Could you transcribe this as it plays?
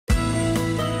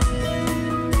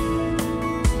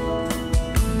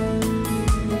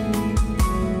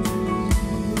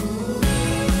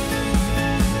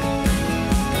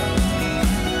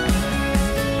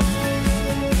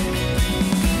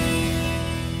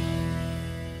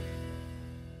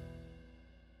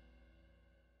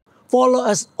follow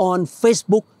us on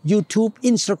Facebook, YouTube,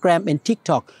 Instagram, and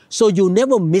TikTok so you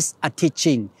never miss a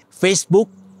teaching. Facebook,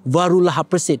 Varulaha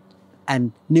Prasit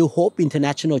and New Hope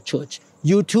International Church.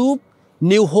 YouTube,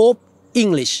 New Hope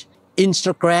English.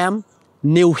 Instagram,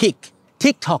 New Hick.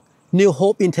 TikTok, New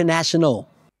Hope International.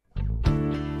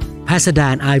 Pastor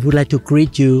Dan, I would like to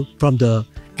greet you from the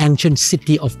ancient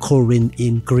city of Corinth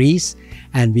in Greece.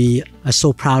 And we are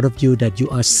so proud of you that you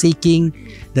are seeking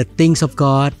the things of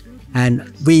God. And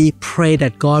we pray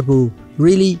that God will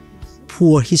really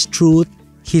pour His truth,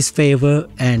 His favor,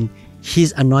 and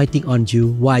His anointing on you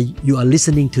while you are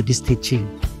listening to this teaching.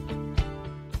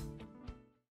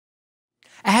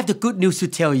 I have the good news to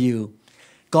tell you.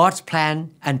 God's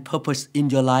plan and purpose in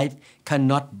your life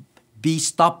cannot be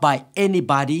stopped by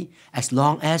anybody as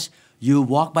long as you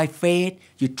walk by faith,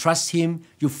 you trust Him,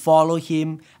 you follow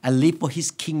Him, and live for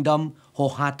His kingdom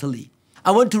wholeheartedly. I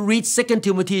want to read 2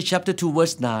 Timothy chapter 2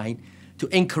 verse 9 to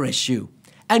encourage you.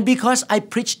 And because I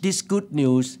preach this good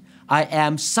news, I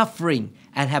am suffering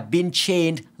and have been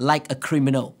chained like a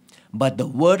criminal. But the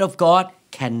word of God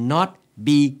cannot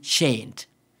be chained.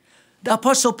 The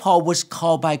Apostle Paul was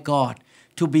called by God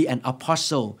to be an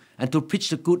apostle and to preach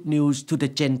the good news to the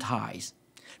Gentiles.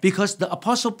 Because the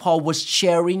Apostle Paul was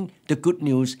sharing the good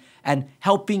news and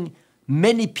helping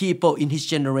many people in his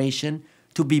generation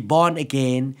to be born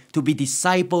again, to be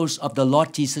disciples of the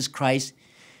Lord Jesus Christ.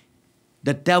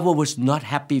 The devil was not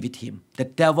happy with him. The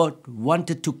devil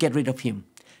wanted to get rid of him.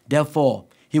 Therefore,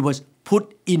 he was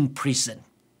put in prison.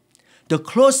 The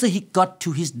closer he got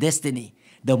to his destiny,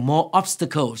 the more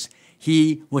obstacles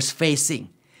he was facing.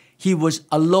 He was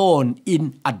alone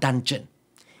in a dungeon.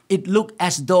 It looked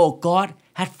as though God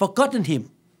had forgotten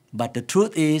him. But the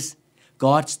truth is,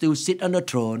 God still sits on the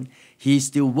throne. He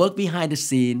still works behind the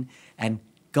scene, and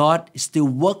God still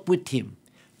worked with him.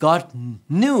 God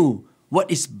knew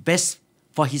what is best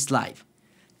for his life.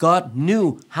 God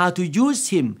knew how to use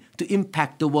him to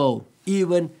impact the world,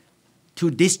 even to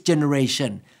this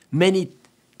generation, many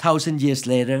thousand years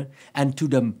later, and to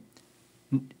the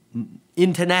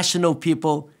international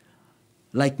people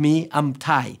like me. I'm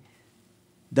Thai.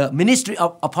 The ministry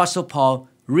of Apostle Paul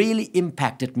really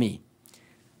impacted me.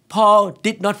 Paul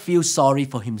did not feel sorry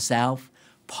for himself.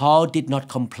 Paul did not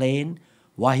complain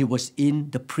while he was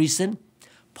in the prison.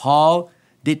 Paul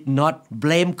did not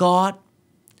blame God.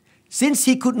 Since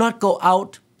he could not go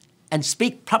out and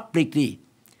speak publicly,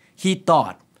 he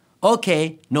thought,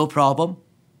 okay, no problem.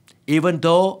 Even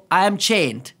though I am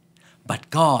chained, but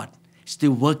God is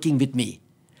still working with me.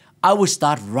 I will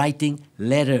start writing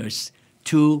letters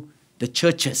to the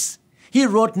churches. He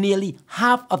wrote nearly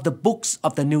half of the books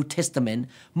of the New Testament,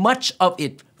 much of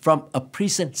it from a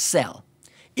prison cell.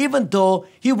 Even though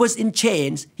he was in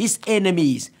chains, his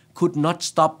enemies could not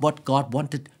stop what God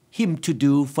wanted him to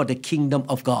do for the kingdom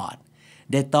of God.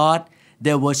 They thought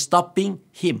they were stopping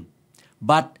him,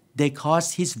 but they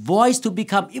caused his voice to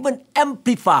become even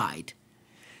amplified.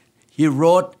 He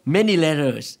wrote many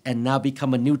letters and now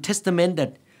become a New Testament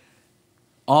that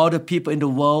all the people in the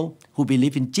world who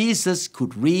believe in Jesus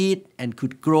could read and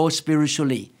could grow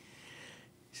spiritually.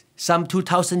 Some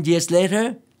 2,000 years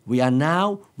later,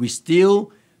 we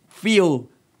still feel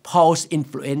Paul's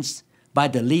influence by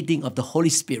the leading of the Holy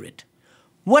Spirit.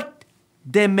 What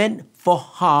they meant for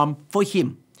harm for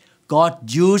him,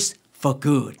 God used for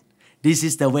good. This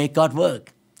is the way God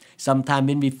works. Sometimes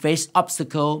when we face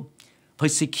obstacle,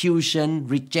 persecution,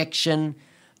 rejection,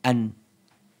 and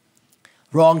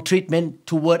wrong treatment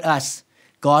toward us,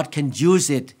 God can use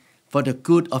it for the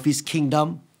good of His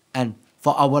kingdom and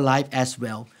for our life as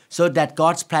well, so that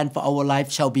God's plan for our life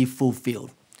shall be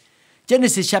fulfilled.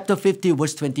 Genesis chapter 50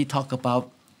 verse 20 talk about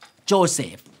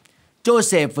Joseph.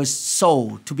 Joseph was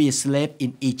sold to be a slave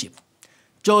in Egypt.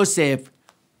 Joseph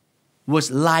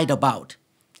was lied about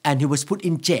and he was put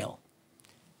in jail.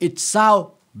 It sounds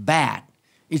bad.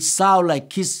 It sounds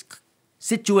like his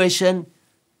situation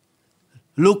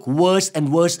looked worse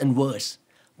and worse and worse.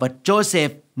 But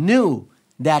Joseph knew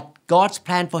that God's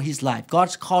plan for his life,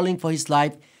 God's calling for his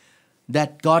life,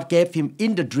 that God gave him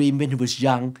in the dream when he was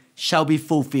young, shall be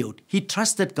fulfilled. He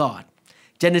trusted God.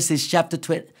 Genesis chapter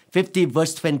 50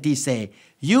 verse 20 say,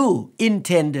 you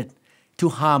intended to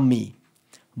harm me,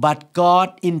 but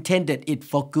God intended it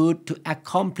for good to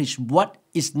accomplish what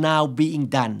is now being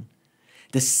done,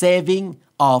 the saving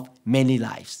of many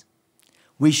lives.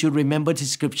 We should remember the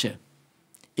scripture.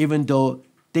 Even though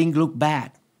things look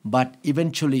bad, but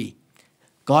eventually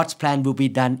God's plan will be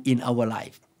done in our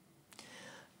life.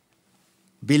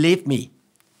 Believe me,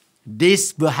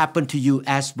 this will happen to you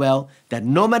as well, that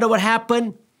no matter what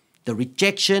happened, the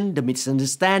rejection, the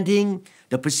misunderstanding,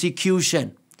 the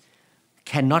persecution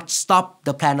cannot stop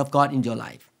the plan of God in your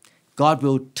life. God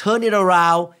will turn it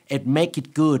around and make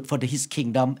it good for His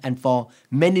kingdom and for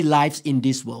many lives in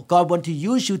this world. God wants to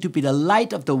use you to be the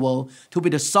light of the world, to be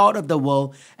the salt of the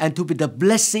world, and to be the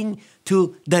blessing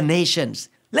to the nations.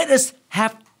 Let us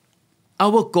have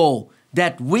our goal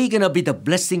that we're going to be the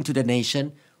blessing to the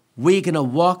nation. We're going to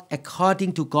walk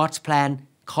according to God's plan,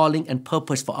 calling, and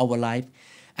purpose for our life.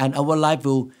 And our life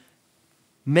will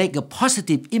make a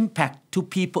positive impact to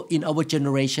people in our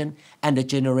generation and the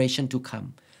generation to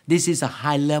come. This is a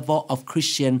high level of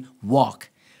Christian walk.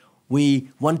 We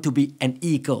want to be an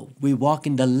eagle. We walk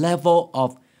in the level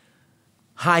of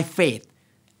high faith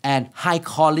and high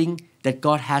calling that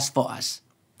God has for us.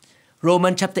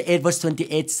 Romans chapter 8 verse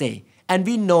 28 say, "And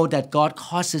we know that God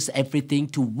causes everything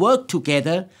to work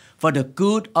together for the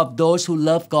good of those who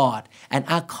love God and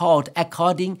are called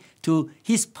according to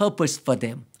His purpose for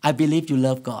them." I believe you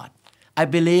love God. I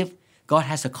believe God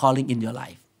has a calling in your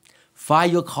life.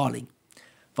 Find your calling.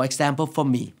 For example, for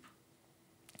me,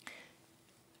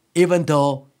 even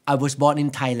though I was born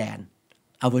in Thailand,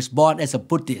 I was born as a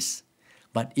Buddhist,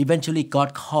 but eventually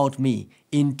God called me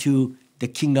into the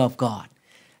kingdom of God.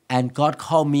 And God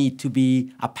called me to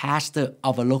be a pastor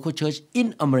of a local church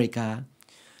in America.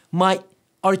 My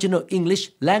original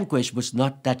English language was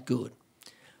not that good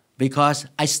because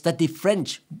I studied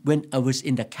French when I was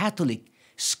in the Catholic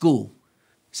school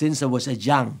since I was a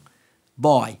young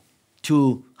boy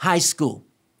to high school.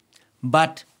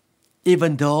 But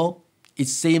even though it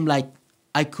seemed like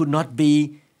I could not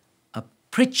be a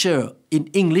preacher in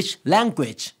English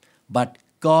language, but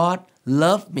God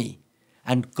loved me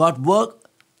and God worked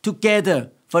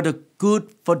together for the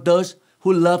good for those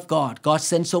who love God. God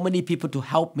sent so many people to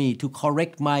help me to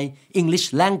correct my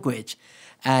English language,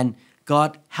 and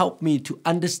God helped me to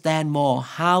understand more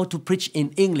how to preach in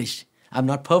English. I'm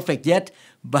not perfect yet,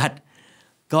 but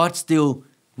God still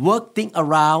worked things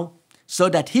around so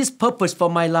that His purpose for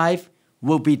my life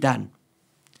will be done.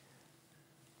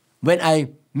 When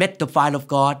I met the fire of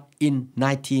God in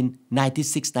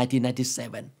 1996,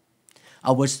 1997,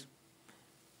 I was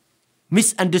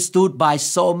misunderstood by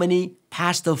so many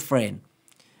pastor friends,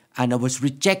 and I was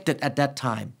rejected at that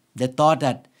time. They thought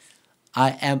that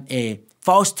I am a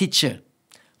false teacher.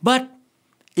 But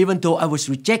even though I was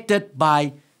rejected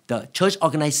by the church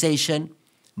organization,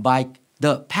 by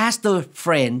the pastor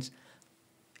friends,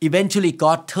 eventually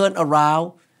God turned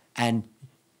around and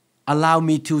allowed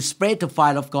me to spread the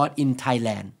fire of God in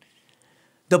Thailand.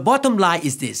 The bottom line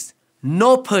is this: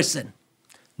 no person,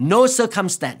 no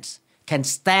circumstance can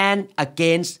stand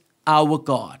against our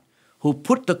God, who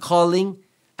put the calling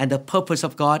and the purpose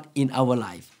of God in our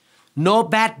life. No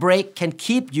bad break can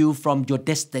keep you from your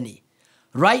destiny.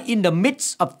 Right in the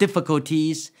midst of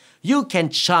difficulties, you can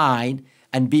shine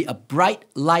and be a bright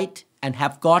light and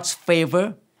have God's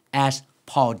favor as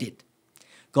Paul did.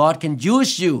 God can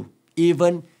use you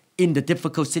even in the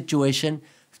difficult situation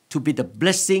to be the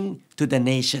blessing to the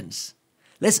nations.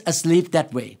 Let us live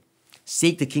that way.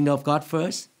 Seek the kingdom of God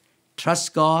first.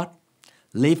 Trust God.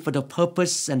 Live for the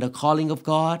purpose and the calling of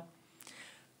God.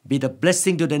 Be the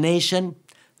blessing to the nation.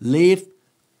 Leave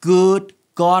good,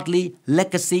 godly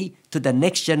legacy to the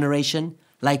next generation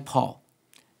like Paul.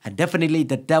 And definitely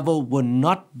the devil will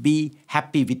not be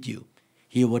happy with you.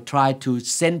 He will try to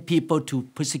send people to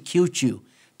persecute you,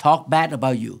 talk bad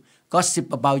about you,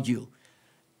 gossip about you,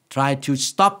 try to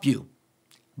stop you.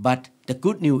 But the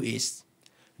good news is,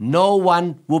 no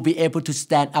one will be able to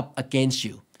stand up against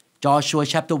you. Joshua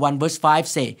chapter 1 verse 5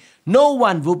 say, "No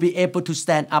one will be able to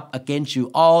stand up against you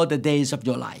all the days of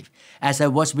your life. As I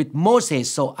was with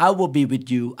Moses, so I will be with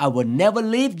you. I will never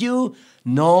leave you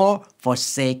nor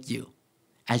forsake you."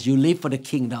 As you live for the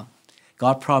kingdom,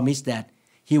 God promised that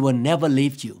He will never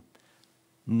leave you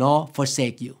nor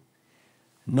forsake you.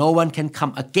 No one can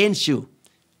come against you.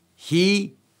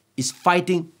 He is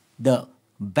fighting the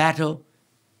battle,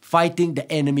 fighting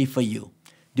the enemy for you.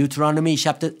 Deuteronomy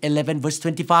chapter 11 verse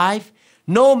 25,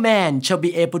 "No man shall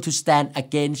be able to stand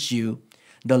against you.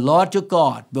 The Lord your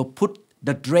God will put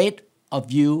the dread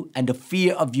of you and the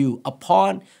fear of you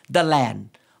upon the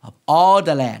land, of all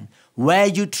the land, where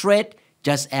you tread,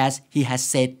 just as He has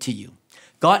said to you."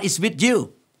 God is with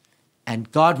you,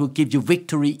 and God will give you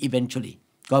victory eventually.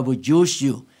 God will use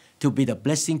you to be the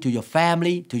blessing to your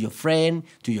family, to your friend,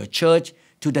 to your church,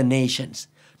 to the nations.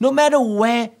 No matter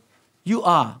where you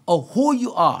are or who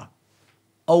you are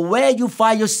or where you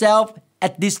find yourself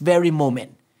at this very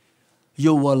moment,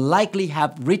 you will likely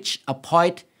have reached a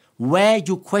point where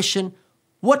you question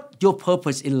what your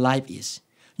purpose in life is.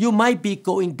 You might be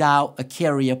going down a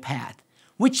career path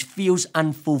which feels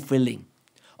unfulfilling.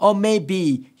 Or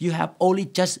maybe you have only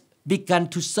just begun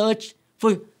to search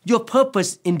for your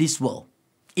purpose in this world.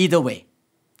 Either way,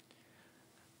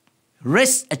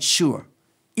 rest assured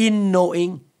in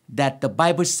knowing that the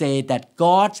Bible says that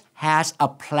God has a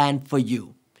plan for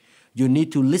you. You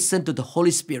need to listen to the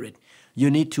Holy Spirit. You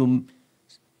need to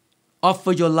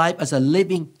offer your life as a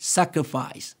living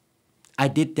sacrifice. I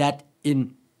did that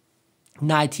in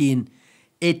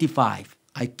 1985.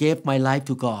 I gave my life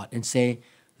to God and say,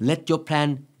 let your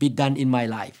plan be done in my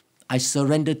life. I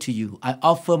surrender to you. I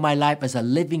offer my life as a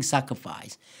living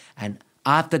sacrifice. And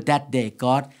after that day,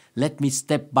 God led me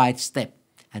step by step.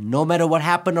 And no matter what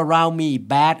happened around me,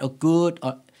 bad or good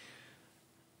or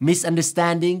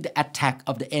misunderstanding, the attack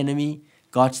of the enemy,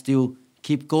 God still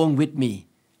keep going with me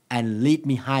and lead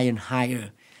me higher and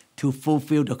higher to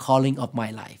fulfill the calling of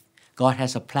my life. God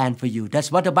has a plan for you.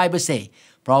 That's what the Bible says.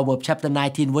 Proverbs chapter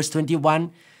 19, verse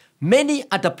 21. Many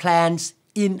are the plans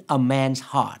in a man's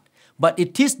heart, but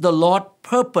it is the Lord's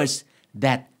purpose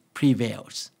that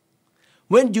prevails.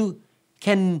 When you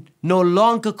can no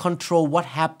longer control what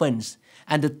happens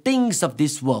and the things of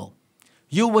this world,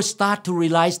 you will start to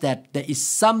realize that there is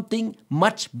something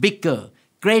much bigger,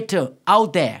 greater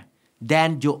out there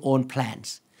than your own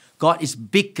plans. God is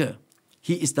bigger.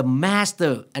 He is the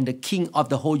master and the king of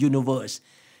the whole universe.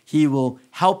 He will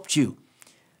help you.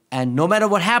 And no matter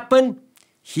what happens,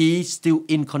 He's still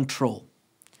in control.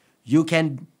 You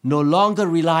can no longer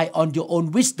rely on your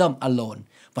own wisdom alone,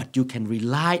 but you can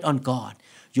rely on God.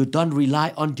 You don't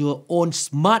rely on your own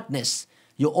smartness,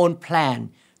 your own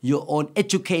plan, your own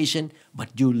education, but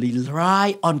you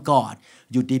rely on God.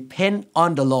 You depend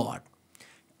on the Lord.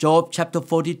 Job chapter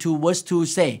 42 verse 2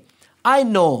 say, I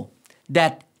know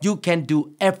that you can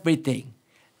do everything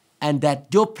and that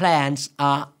your plans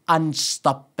are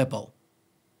unstoppable.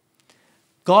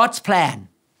 God's plans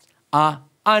are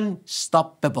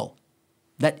unstoppable.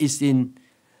 That is in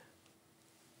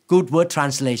Good Word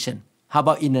Translation. How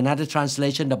about in another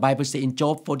translation? The Bible says in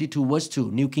Job 42 verse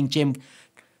 2, New King James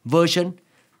Version,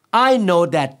 I know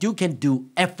that you can do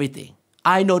everything.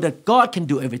 I know that God can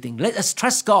do everything. Let us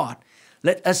trust God.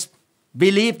 Let us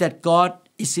believe that God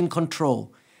is in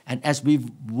control. And as we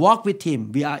walk with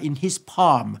Him, we are in His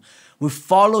palm. We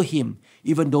follow Him.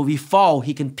 Even though we fall,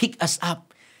 He can pick us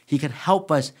up. He can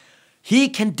help us. He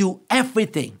can do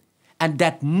everything. And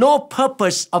that no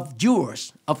purpose of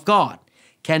yours, of God,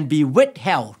 can be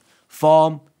withheld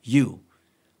from you.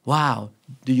 Wow.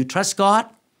 Do you trust God?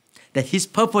 That His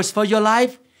purpose for your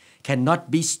life cannot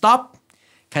be stopped,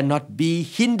 cannot be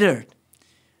hindered.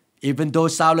 Even though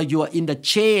sound like you are in the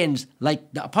chains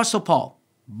like the Apostle Paul,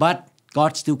 but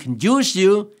God still can use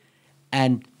you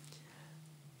and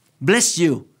bless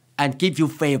you and give you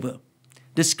favor.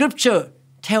 The scripture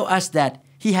tells us that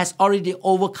He has already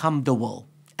overcome the world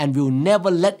and will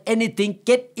never let anything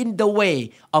get in the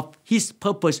way of His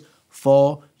purpose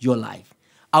for your life.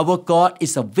 Our God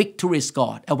is a victorious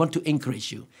God. I want to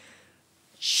encourage you.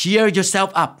 Cheer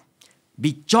yourself up.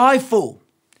 Be joyful.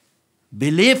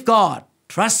 Believe God.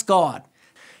 Trust God.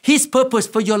 His purpose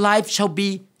for your life shall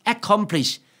be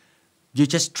accomplished. You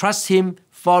just trust Him,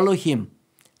 follow Him,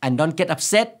 and don't get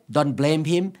upset, don't blame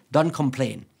Him, don't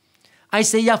complain.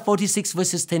 Isaiah 46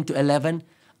 verses 10 to 11,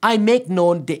 I make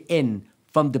known the end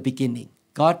from the beginning.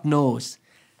 God knows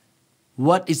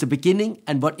what is the beginning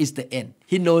and what is the end.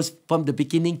 He knows from the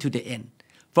beginning to the end.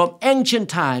 From ancient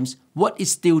times, what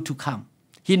is still to come.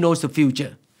 He knows the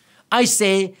future. I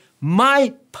say,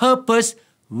 my purpose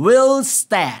will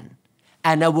stand,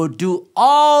 and I will do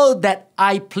all that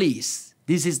I please.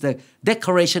 This is the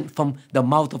declaration from the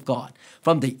mouth of God.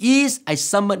 From the east, I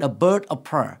summon a bird of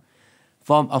prey.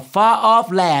 From a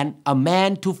far-off land, a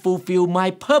man to fulfill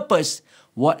my purpose.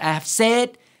 What I have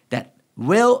said, that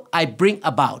will I bring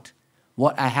about.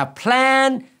 What I have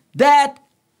planned, that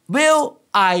will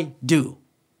I do.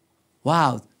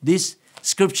 Wow, this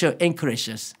scripture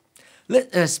encourages.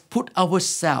 Let us put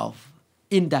ourselves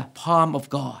in the palm of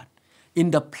God,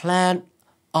 in the plan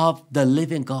of the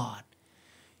living God.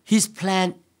 His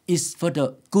plan is for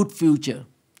the good future,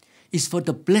 is for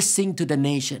the blessing to the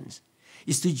nations,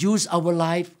 is to use our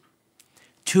life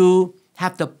to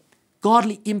have the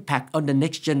godly impact on the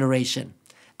next generation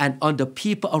and on the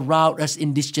people around us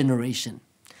in this generation.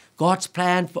 God's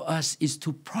plan for us is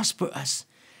to prosper us,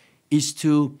 is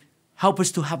to help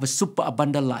us to have a super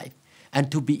abundant life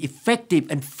and to be effective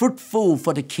and fruitful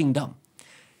for the kingdom.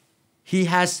 He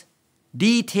has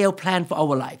detailed plan for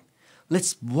our life.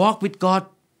 Let's walk with God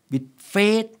with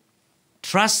faith,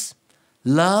 trust,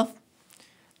 love,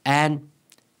 and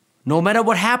no matter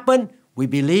what happens, we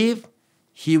believe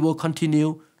He will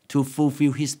continue to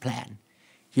fulfill His plan.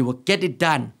 He will get it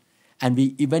done, and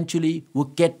we eventually will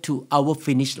get to our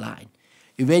finish line.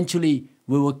 Eventually,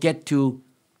 we will get to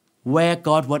where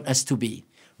God wants us to be.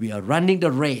 We are running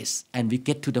the race and we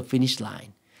get to the finish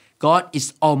line. God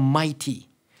is almighty.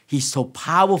 He's so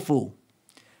powerful.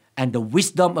 And the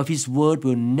wisdom of His word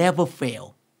will never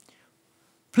fail.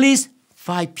 Please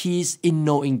find peace in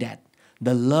knowing that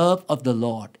the love of the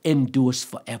Lord endures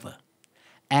forever.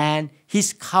 And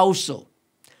His counsel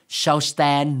shall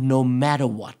stand no matter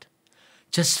what.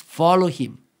 Just follow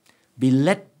Him. Be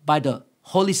led by the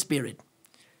Holy Spirit.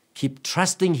 Keep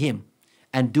trusting Him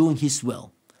and doing His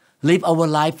will. Live our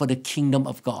life for the kingdom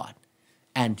of God.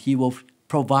 And He will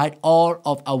provide all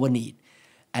of our need.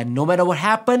 And no matter what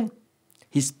happens,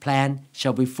 His plan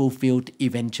shall be fulfilled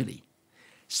eventually.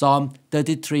 Psalm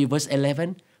 33 verse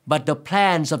 11, but the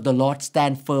plans of the Lord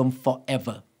stand firm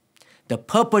forever. The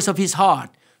purpose of His heart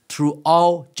through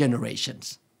all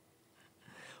generations.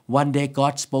 One day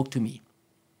God spoke to me.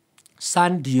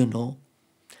 Son, do you know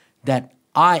that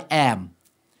I am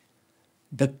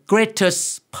the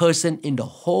greatest person in the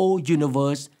whole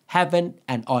universe, heaven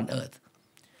and on earth?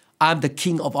 I'm the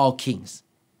King of all kings.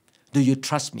 Do you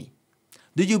trust me?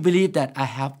 Do you believe that I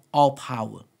have all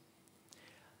power?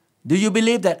 Do you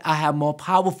believe that I am more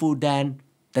powerful than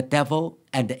the devil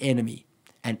and the enemy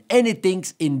and anything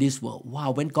in this world?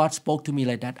 Wow, when God spoke to me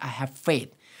like that, I have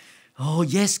faith. Oh,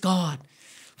 yes, God.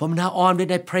 From now on,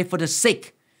 when I pray for the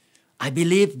sick, I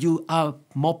believe you are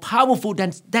more powerful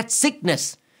than that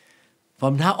sickness.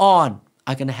 From now on,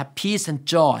 I'm going to have peace and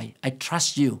joy. I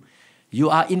trust you. You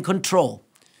are in control.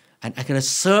 And I'm going to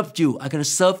serve you. I'm going to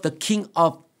serve the King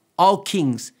of all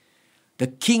kings, the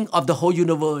King of the whole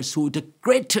universe, who the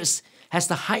greatest, has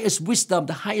the highest wisdom,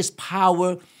 the highest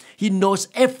power. He knows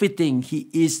everything. He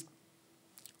is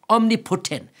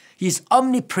omnipotent. He is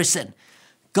omnipresent.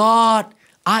 God,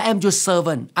 I am your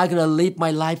servant. I'm going to live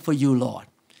my life for you, Lord.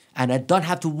 And I don't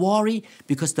have to worry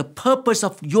because the purpose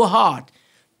of your heart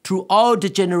through all the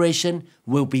generation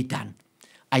will be done.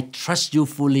 I trust you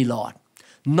fully, Lord.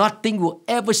 Nothing will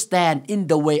ever stand in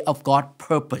the way of God's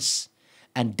purpose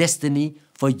and destiny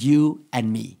for you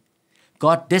and me.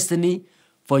 God's destiny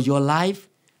for your life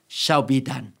shall be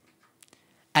done.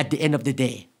 At the end of the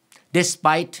day,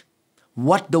 despite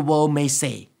what the world may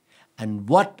say and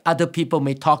what other people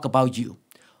may talk about you,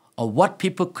 or what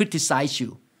people criticize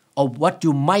you, or what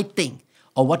you might think,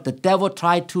 or what the devil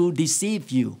tried to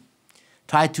deceive you,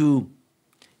 try to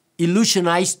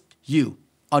illusionize you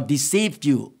or deceive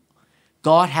you,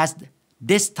 God has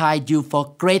destined you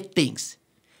for great things.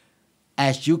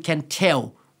 As you can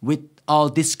tell with all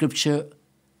this scripture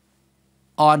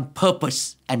on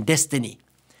purpose and destiny.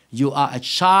 You are a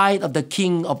child of the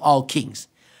King of all kings,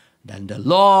 then the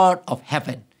Lord of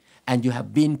heaven, and you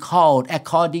have been called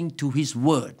according to His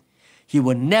word. He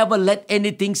will never let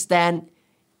anything stand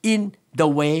in the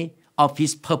way of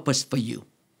His purpose for you.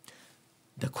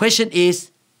 The question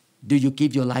is, do you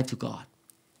give your life to God?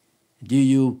 Do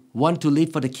you want to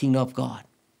live for the kingdom of God?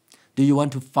 Do you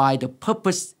want to find the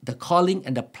purpose, the calling,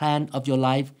 and the plan of your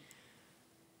life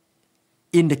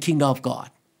in the kingdom of God?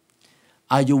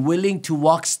 Are you willing to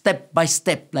walk step by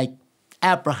step like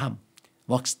Abraham,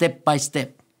 walk step by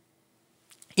step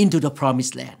into the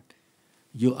promised land?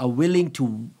 You are willing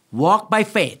to walk by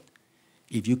faith.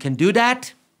 If you can do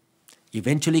that,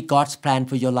 eventually God's plan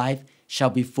for your life shall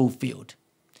be fulfilled.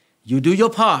 You do your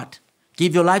part.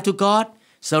 Give your life to God.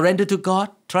 Surrender to God.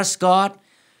 Trust God.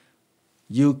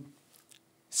 You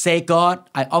say, God,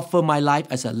 I offer my life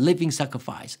as a living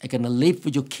sacrifice. I'm going to live for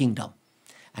your kingdom.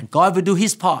 And God will do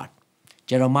His part.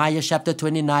 Jeremiah chapter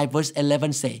 29 verse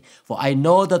 11 say, for I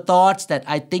know the thoughts that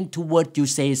I think toward you,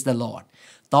 says the Lord,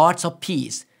 thoughts of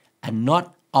peace and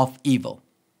not of evil,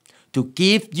 to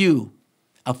give you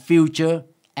a future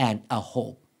and a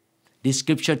hope. This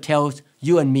scripture tells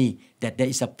you and me that there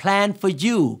is a plan for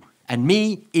you and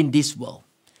me in this world.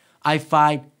 I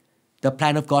find the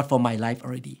plan of God for my life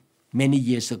already many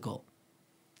years ago,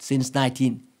 since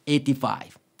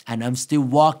 1985. And I'm still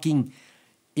walking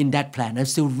in that plan. I'm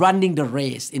still running the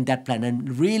race in that plan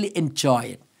and really enjoy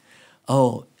it.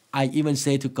 Oh, I even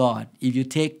say to God, if you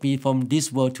take me from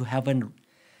this world to heaven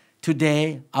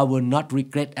today, I will not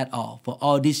regret at all. For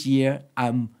all this year,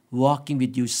 I'm walking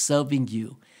with you, serving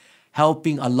you,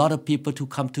 helping a lot of people to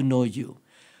come to know you.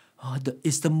 Oh,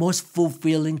 it's the most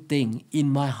fulfilling thing in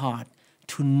my heart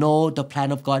to know the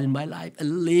plan of God in my life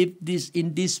and live this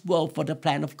in this world for the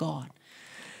plan of God.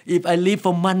 If I live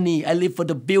for money, I live for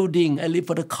the building, I live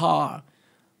for the car,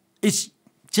 it's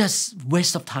just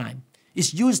waste of time.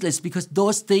 It's useless because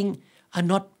those things are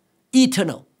not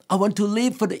eternal. I want to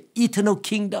live for the eternal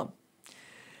kingdom.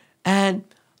 And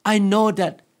I know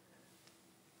that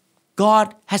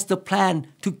God has the plan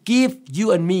to give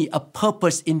you and me a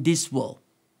purpose in this world.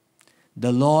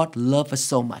 The Lord loves us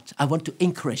so much. I want to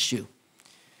encourage you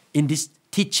in this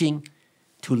teaching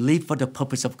to live for the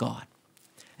purpose of God.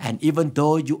 And even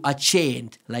though you are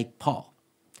chained like Paul,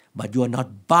 but you are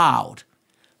not bound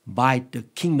by the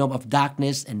kingdom of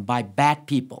darkness and by bad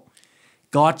people,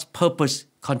 God's purpose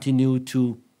continue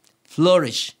to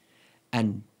flourish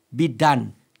and be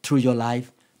done through your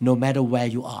life, no matter where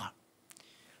you are.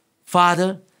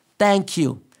 Father, thank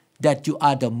you that you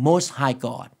are the Most High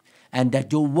God and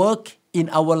that your work in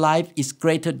our life is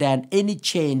greater than any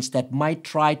chains that might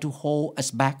try to hold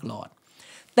us back, Lord.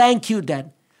 Thank you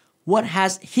that what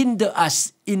has hindered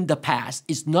us in the past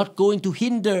is not going to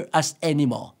hinder us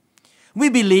anymore. We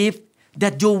believe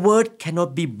that your word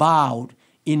cannot be bound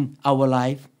in our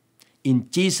life. In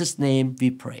Jesus' name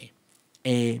we pray.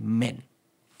 Amen.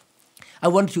 I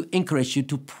want to encourage you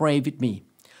to pray with me,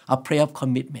 a prayer of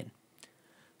commitment,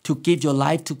 to give your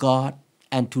life to God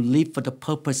and to live for the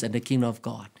purpose and the kingdom of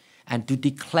God, and to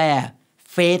declare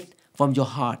faith from your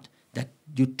heart that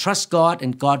you trust God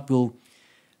and God will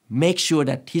make sure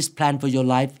that His plan for your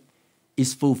life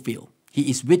is fulfilled. He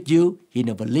is with you. He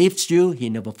never leaves you. He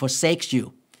never forsakes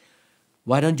you.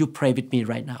 Why don't you pray with me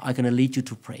right now? I'm going to lead you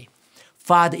to pray.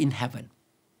 Father in heaven,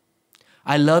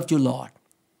 I love you, Lord.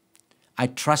 I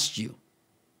trust you.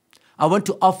 I want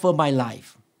to offer my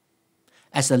life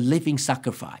as a living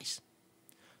sacrifice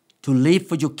to live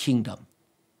for your kingdom.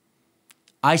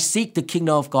 I seek the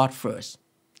kingdom of God first.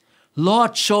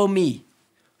 Lord, show me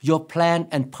your plan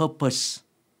and purpose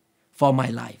for my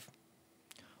life.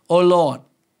 Oh Lord,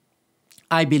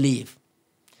 I believe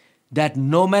that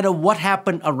no matter what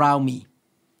happened around me,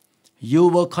 you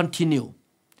will continue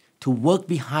to work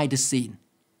behind the scene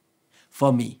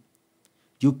for me.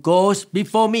 You go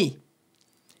before me.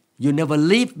 You never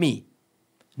leave me,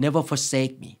 never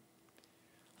forsake me.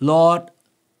 Lord,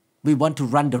 we want to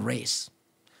run the race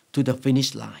to the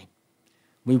finish line.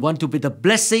 We want to be the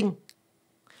blessing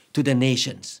to the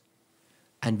nations.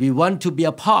 And we want to be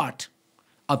a part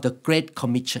of the Great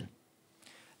Commission.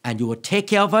 And you will take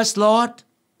care of us, Lord.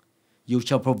 You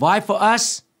shall provide for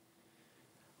us.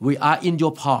 We are in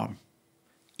your palm.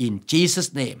 In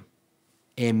Jesus' name,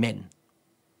 amen.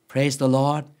 Praise the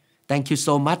Lord. Thank you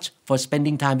so much for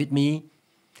spending time with me.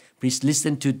 Please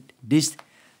listen to this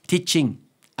teaching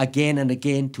again and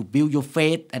again to build your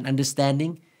faith and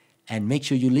understanding. And make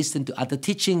sure you listen to other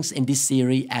teachings in this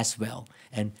series as well,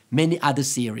 and many other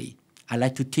series. I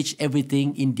like to teach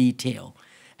everything in detail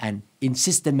and in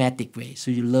systematic way,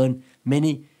 so you learn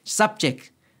many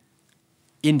subjects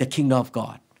in the kingdom of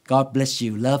God. God bless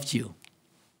you. Love you.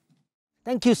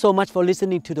 Thank you so much for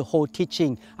listening to the whole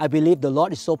teaching. I believe the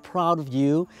Lord is so proud of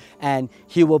you, and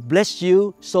He will bless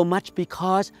you so much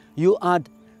because you are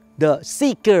the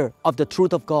seeker of the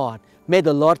truth of God. May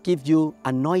the Lord give you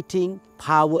anointing,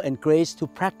 power, and grace to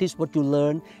practice what you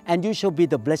learn, and you shall be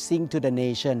the blessing to the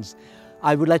nations.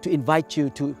 I would like to invite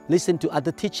you to listen to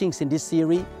other teachings in this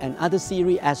series and other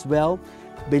series as well.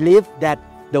 Believe that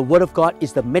the Word of God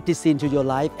is the medicine to your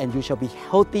life, and you shall be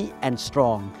healthy and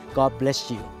strong. God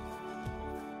bless you.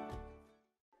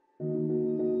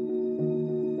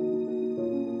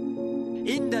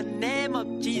 In the name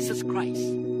of Jesus Christ,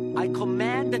 I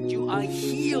command that you are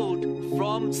healed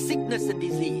from sickness and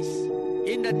disease.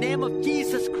 In the name of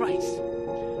Jesus Christ,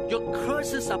 your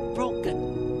curses are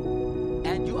broken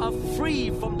and you are free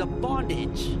from the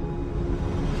bondage,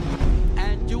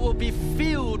 and you will be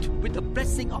filled with the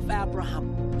blessing of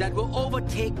Abraham that will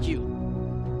overtake you.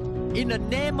 In the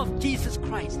name of Jesus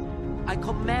Christ, I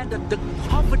command that the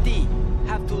poverty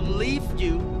have to leave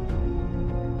you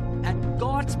and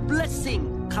God's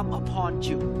blessing come upon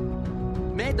you.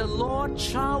 May the Lord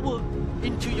shower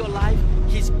into your life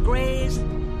His grace,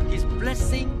 His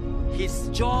blessing, His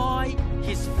joy,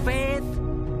 His faith,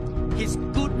 His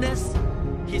goodness,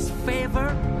 His favor,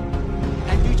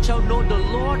 and you shall know the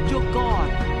Lord your God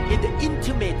in the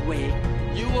intimate way.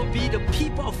 You will be the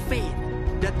people of faith,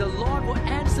 that the Lord will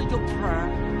answer your prayer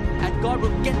and God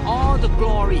will get all the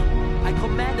glory. I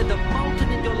command that the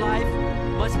mountain in your life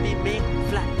must be made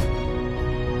flat,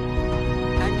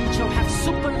 and you shall have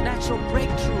supernatural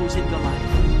breakthroughs in your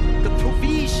life. The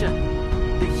provision,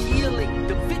 the healing,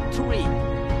 the victory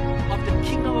of the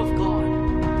kingdom of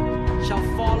God shall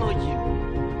follow you,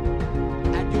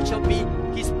 and you shall be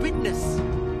His witness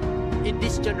in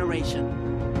this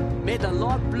generation. May the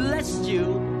Lord bless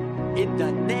you in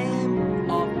the name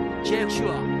of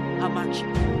Yeshua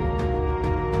HaMashiach.